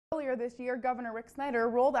Earlier this year, Governor Rick Snyder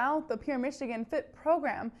rolled out the Pure Michigan Fit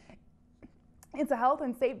program. It's a health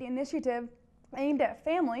and safety initiative aimed at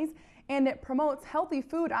families, and it promotes healthy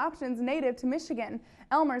food options native to Michigan.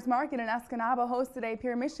 Elmer's Market in Escanaba hosted a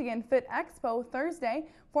Pure Michigan Fit Expo Thursday.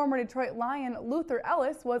 Former Detroit Lion Luther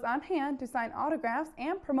Ellis was on hand to sign autographs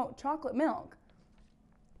and promote chocolate milk.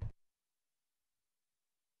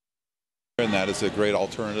 And that is a great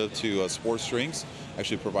alternative to sports drinks.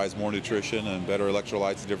 Actually provides more nutrition and better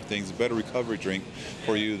electrolytes and different things, a better recovery drink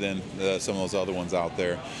for you than some of those other ones out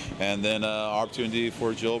there. And then opportunity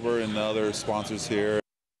for Gilbert and other sponsors here.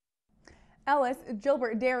 Ellis,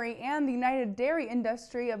 Gilbert Dairy, and the United Dairy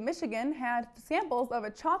Industry of Michigan had samples of a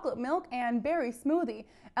chocolate milk and berry smoothie.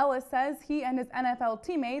 Ellis says he and his NFL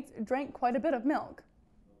teammates drank quite a bit of milk.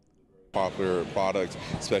 Popular product,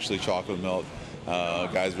 especially chocolate milk.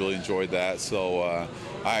 Guys really enjoyed that, so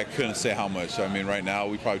I couldn't say how much. I mean, right now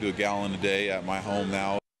we probably do a gallon a day at my home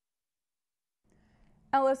now.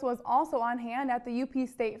 Ellis was also on hand at the UP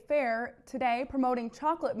State Fair today promoting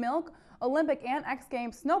chocolate milk. Olympic and X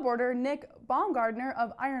Games snowboarder Nick Baumgardner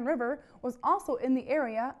of Iron River was also in the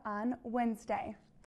area on Wednesday.